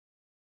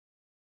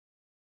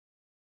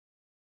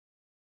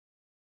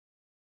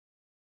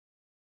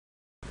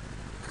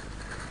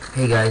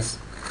Hey guys,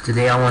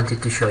 today I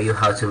wanted to show you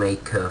how to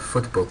make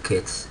football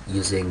kits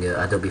using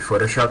Adobe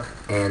Photoshop,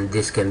 and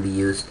this can be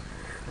used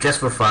just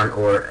for fun,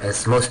 or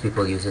as most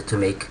people use it, to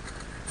make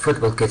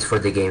football kits for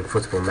the game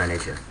Football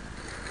Manager.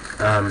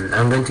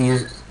 I'm going to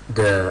use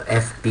the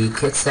FB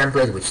Kits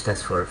template, which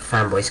stands for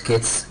FANBOYS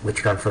Kits,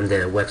 which come from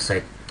the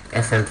website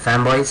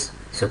FANBOYS,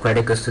 so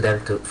credit goes to them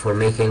for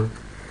making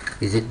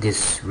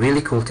this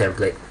really cool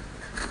template,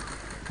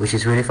 which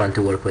is really fun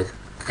to work with.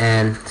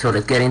 And so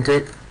let's get into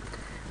it.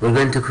 We're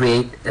going to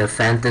create a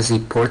fantasy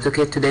porto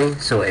kit today,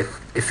 so a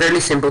fairly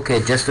simple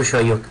kit just to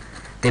show you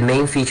the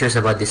main features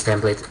about this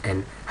template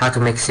and how to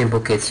make simple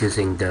kits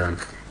using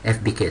the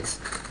FB Kits.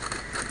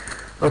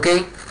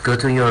 Okay, go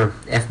to your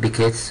FB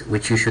Kits,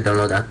 which you should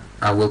download.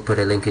 I will put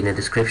a link in the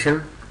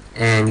description,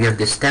 and you have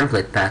this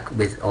template pack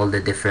with all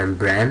the different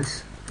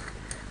brands.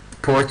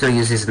 Porto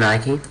uses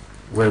Nike.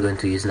 We're going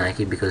to use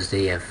Nike because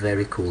they have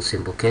very cool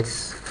simple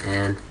kits.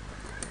 And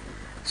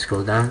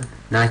scroll down,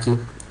 Nike,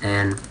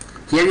 and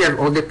here you have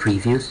all the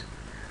previews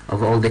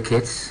of all the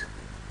kits.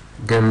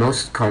 The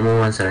most common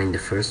ones are in the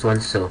first one,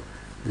 so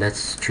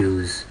let's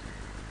choose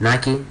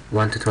Nike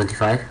 1 to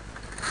 25.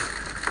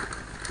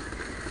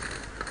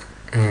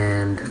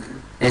 And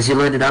as you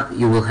load it up,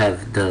 you will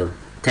have the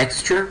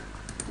texture,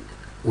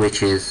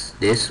 which is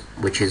this,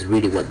 which is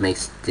really what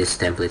makes this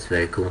template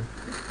very cool.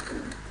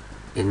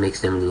 It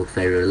makes them look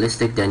very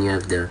realistic. Then you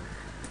have the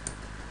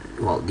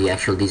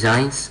actual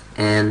designs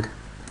and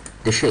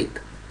the shape.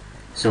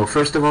 So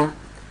first of all,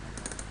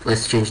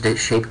 let's change the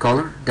shape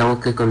color.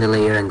 Double click on the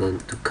layer and go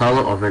to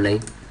color overlay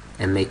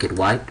and make it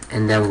white,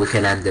 and then we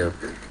can add the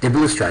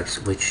blue stripes,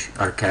 which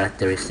are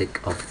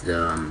characteristic of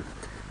the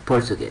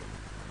porto kit.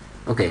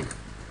 Okay,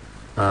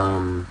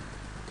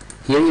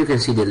 here you can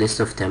see the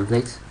list of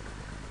templates,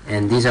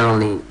 and these are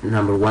only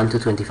number 1 to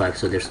 25,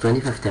 so there's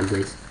 25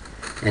 templates,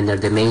 and they're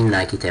the main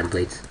Nike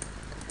templates.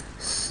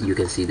 You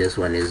can see this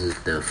one is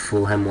the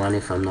Fulham one,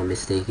 if I'm not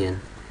mistaken.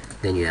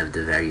 Then you have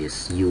the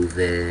various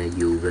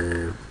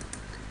Juve,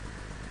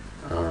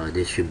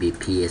 this should be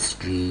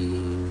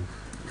PSG,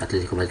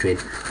 Atletico Madrid,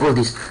 all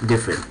these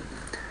different.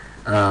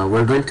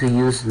 We're going to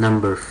use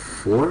number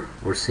 4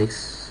 or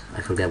 6,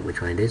 I forget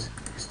which one it is.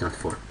 It's not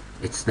 4,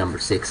 it's number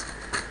 6,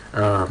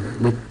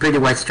 with pretty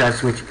white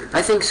stripes, which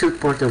I think suit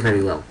Porto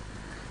very well.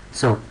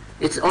 So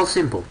it's all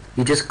simple.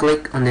 You just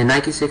click on the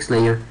Nike 6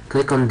 layer,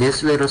 click on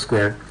this little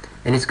square,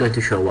 and it's going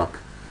to show up.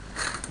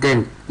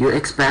 Then you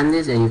expand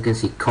this and you can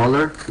see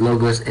color,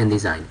 logos, and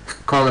design.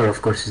 Color,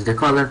 of course, is the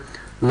color.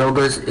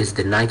 Logos is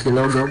the Nike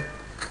logo,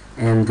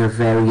 and the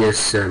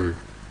various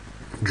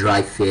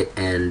dry fit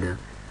and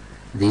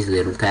these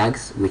little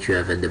tags, which you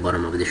have at the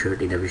bottom of the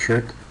shirt, in every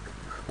shirt,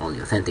 all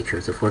the authentic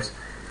shirts, of course.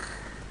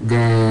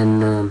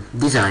 Then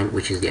design,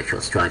 which is the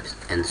actual stripes,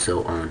 and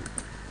so on.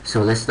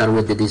 So let's start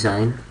with the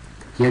design.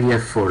 Here you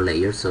have 4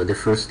 layers. So the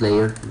first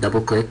layer,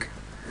 double click,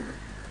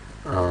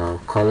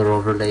 color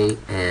overlay,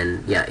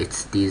 and yeah,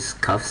 it's these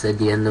cuffs at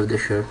the end of the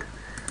shirt.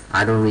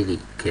 I don't really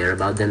care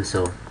about them,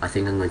 so I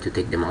think I'm going to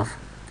take them off.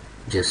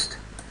 Just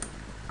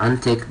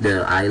untick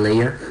the eye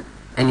layer,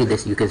 and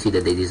you can see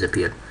that they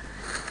disappear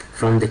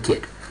from the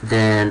kit.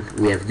 Then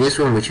we have this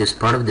one, which is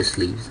part of the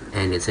sleeves,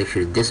 and it's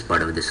actually this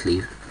part of the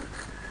sleeve.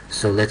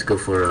 So let's go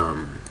for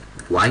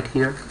white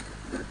here.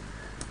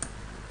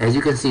 As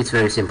you can see, it's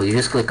very simple. You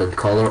just click on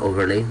color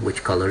overlay,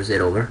 which colors it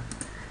over,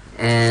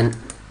 and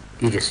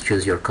you just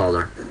choose your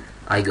color.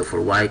 I go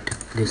for white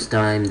this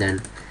time.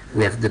 Then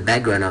we have the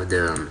background of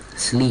the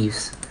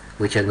sleeves,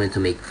 which I'm going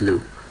to make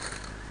blue.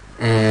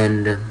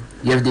 And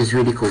you have this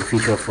really cool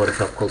feature of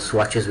Photoshop called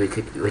swatches,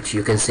 which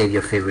you can save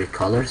your favorite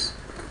colors.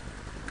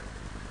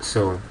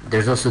 So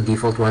there's also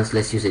default ones.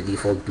 Let's use a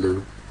default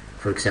blue.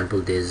 For example,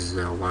 this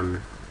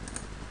one,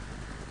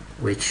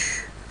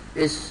 which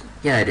is,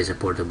 yeah, it is a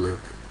Porto blue.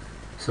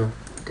 So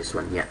this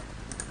one, yeah.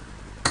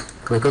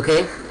 Click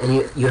OK,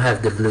 and you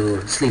have the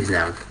blue sleeves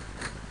now.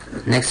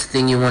 Next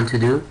thing you want to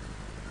do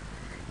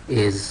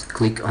is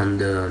click on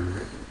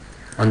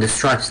the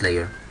stripes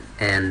layer,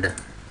 and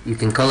you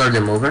can color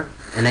them over.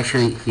 And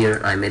actually here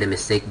I made a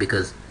mistake,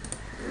 because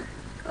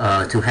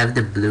to have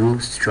the blue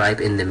stripe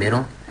in the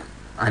middle,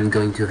 I'm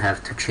going to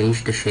have to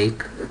change the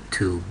shape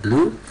to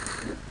blue,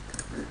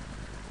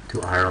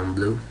 to our own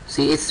blue.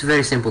 See, it's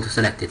very simple to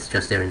select, it's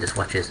just there in the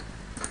swatches.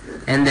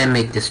 And then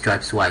make the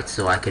stripes white,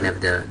 so I can have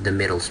the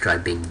middle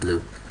stripe being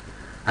blue.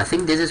 I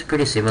think this is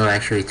pretty similar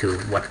actually to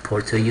what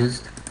Porto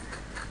used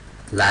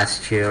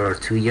last year or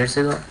 2 years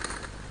ago.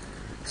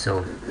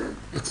 So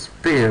it's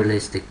pretty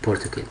realistic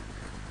Porto kit.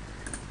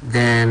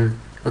 Then,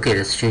 okay,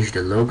 let's change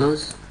the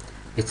logos.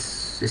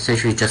 It's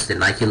essentially just the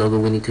Nike logo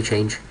we need to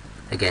change.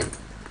 Again,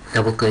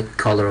 double click,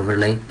 color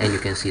overlay, and you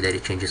can see that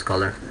it changes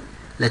color.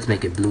 Let's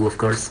make it blue, of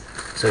course,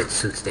 so it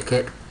suits the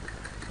kit.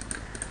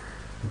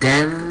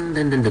 Then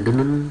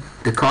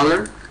the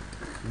color.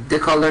 The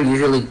color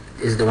usually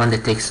is the one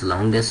that takes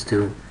longest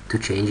to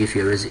change if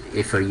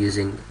you're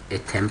using a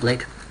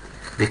template,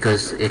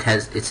 because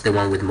it's the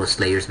one with most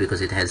layers, because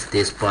it has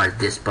this part,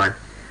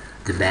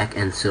 the back,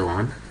 and so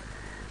on.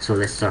 So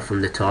let's start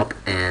from the top,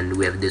 and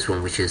we have this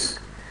one, which is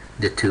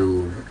the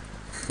two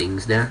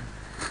things there.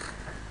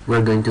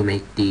 We're going to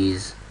make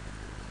these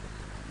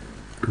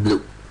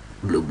blue.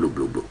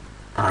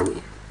 Are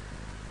we?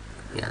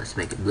 Yeah, let's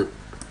make it blue.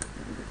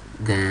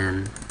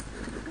 Then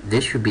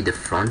this should be the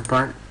front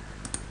part,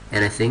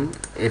 and I think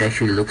it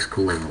actually looks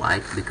cool in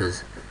white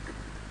because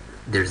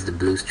there's the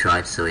blue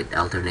stripes, so it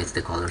alternates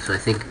the color. So I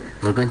think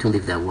we're going to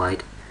leave that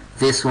white.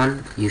 This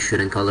one you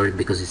shouldn't color it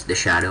because it's the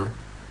shadow,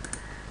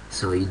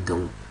 so you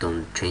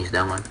don't change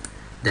that one.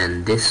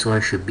 Then this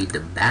one should be the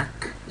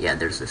back. Yeah,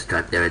 there's a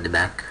stripe there at the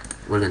back.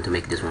 We're going to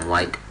make this one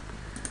white.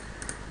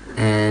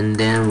 And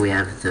then we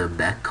have the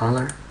back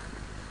color.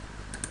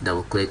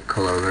 Double click,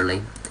 color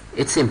overlay.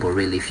 It's simple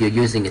really. If you're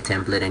using a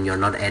template and you're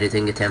not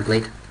editing a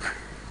template,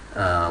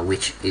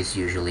 which is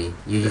usually,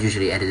 you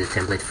usually edit a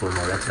template for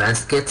more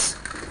advanced kits,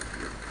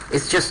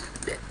 it's just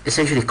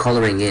essentially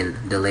coloring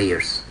in the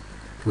layers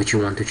which you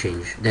want to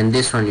change. Then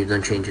this one you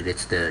don't change it,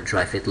 it's the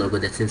dry fit logo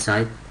that's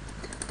inside.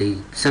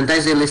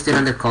 Sometimes they list it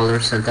under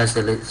colors, sometimes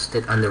they list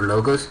it under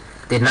logos.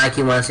 The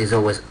Nike ones is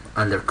always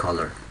under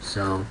color.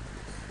 So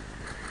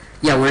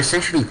yeah, we're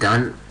essentially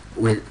done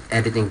with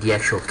editing the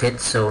actual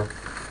kit, so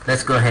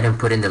let's go ahead and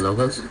put in the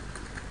logos.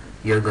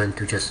 You're going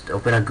to just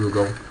open a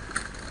Google,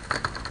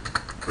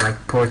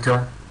 write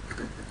Porto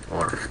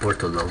or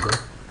Porto logo,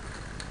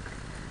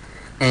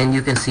 and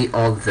you can see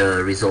all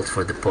the results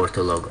for the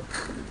Porto logo.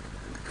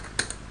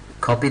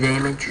 Copy the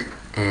image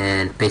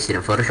and paste it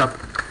in Photoshop.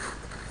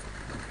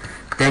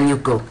 Then you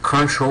go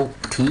Ctrl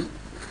T,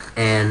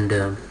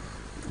 and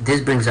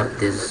this brings up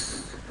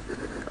this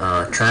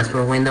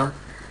transfer window.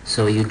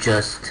 So you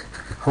just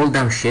hold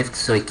down Shift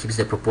so it keeps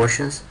the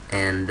proportions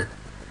and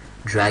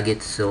drag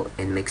it so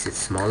it makes it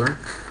smaller.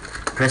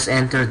 Press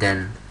Enter,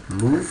 then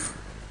move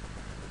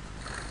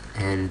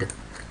and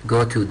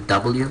go to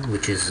W,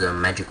 which is a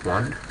magic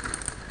wand.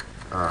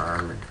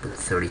 I'm going to put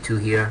 32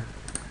 here.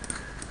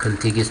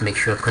 Contiguous, make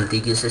sure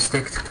contiguous is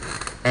ticked,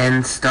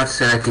 and start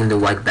selecting the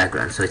white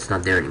background so it's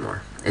not there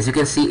anymore. As you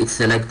can see, it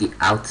selects the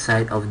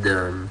outside of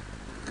the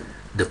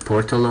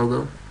Porto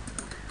logo,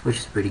 which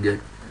is pretty good.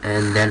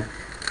 And then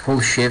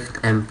hold Shift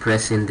and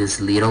press in these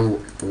little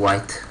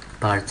white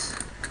parts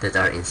that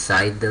are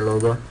inside the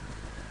logo,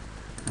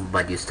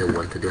 but you still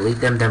want to delete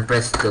them. Then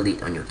press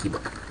delete on your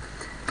keyboard.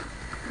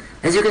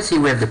 As you can see,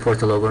 we have the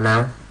Porto logo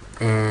now,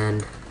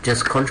 and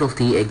just Ctrl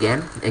T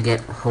again,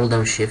 hold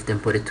down Shift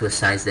and put it to a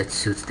size that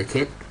suits the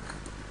kit.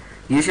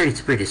 Usually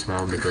it's pretty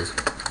small because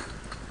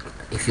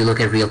if you look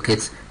at real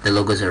kits, the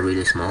logos are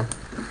really small.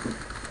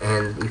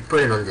 And you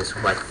put it on this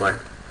white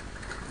part.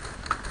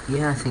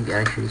 Yeah, I think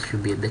actually it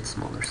should be a bit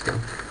smaller still.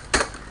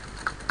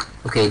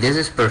 Okay, this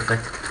is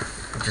perfect.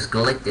 Just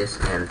go like this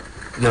and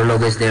your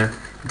logo is there.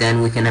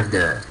 Then we can have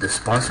the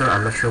sponsor.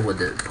 I'm not sure what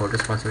the Porto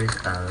sponsor is.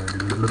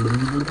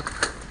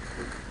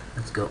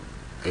 Let's go.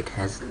 It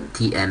has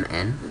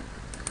TMN,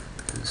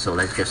 so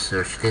let's just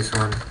search this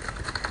one.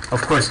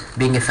 Of course,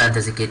 being a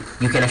fantasy kit,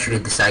 you can actually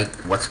decide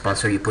what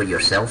sponsor you put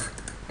yourself,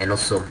 and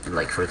also,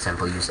 like for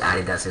example, use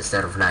Adidas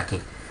instead of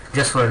Nike,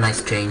 just for a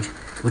nice change,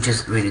 which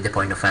is really the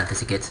point of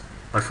fantasy kits.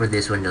 But for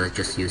this one, let's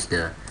just use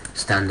the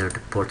standard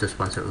Porto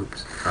sponsor.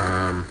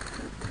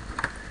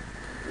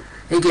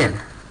 Again,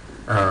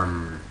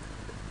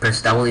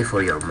 press W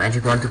for your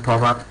magic wand to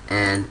pop up,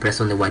 and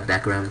press on the white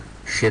background,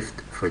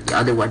 Shift for the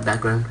other white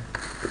background,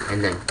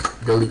 and then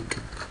delete,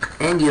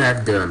 and you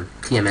have the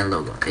TMN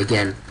logo.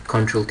 Again,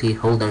 Ctrl T,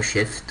 hold down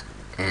Shift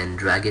and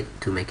drag it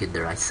to make it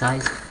the right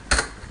size.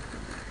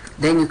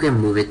 Then you can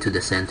move it to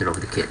the center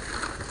of the kit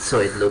so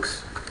it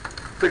looks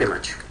pretty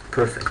much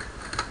perfect.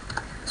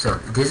 So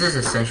this is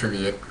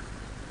essentially it.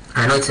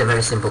 I know it's a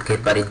very simple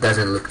kit, but it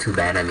doesn't look too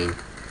bad. I mean,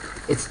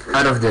 it's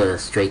out of the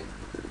straight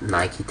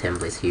Nike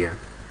templates here,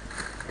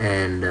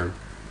 and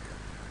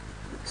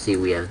see,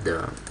 we have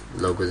the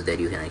logos that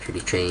you can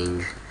actually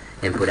change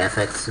and put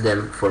effects to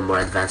them for more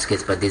advanced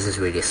kits, but this is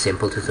really a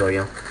simple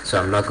tutorial,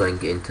 so I'm not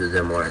going into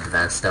the more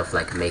advanced stuff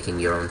like making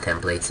your own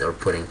templates or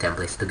putting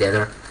templates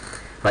together.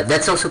 But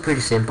that's also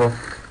pretty simple.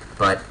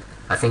 But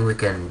I think we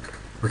can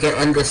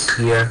end this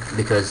here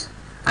because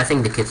I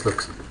think the kit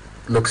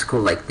looks cool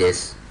like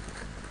this.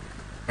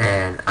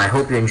 And I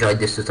hope you enjoyed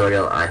this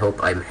tutorial. I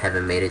hope I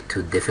haven't made it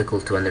too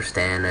difficult to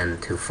understand and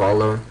to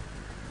follow.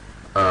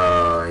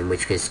 In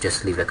which case,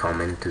 just leave a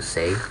comment to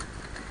say,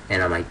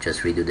 and I might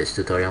just redo this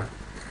tutorial.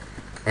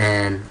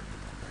 And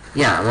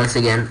yeah, once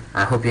again,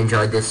 I hope you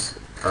enjoyed this.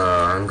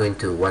 I'm going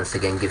to once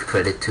again give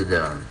credit to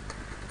the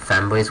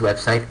FANBOYS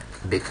website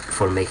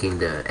for making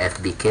the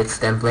FB Kits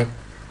template,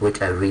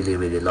 which I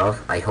really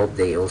love. I hope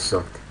they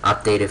also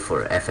update it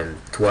for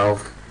FM12,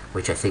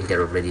 which I think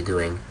they're already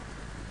doing.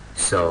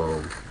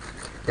 So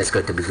that's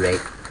going to be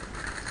great.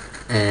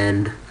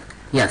 And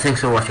yeah,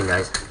 thanks for watching,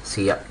 guys.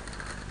 See ya.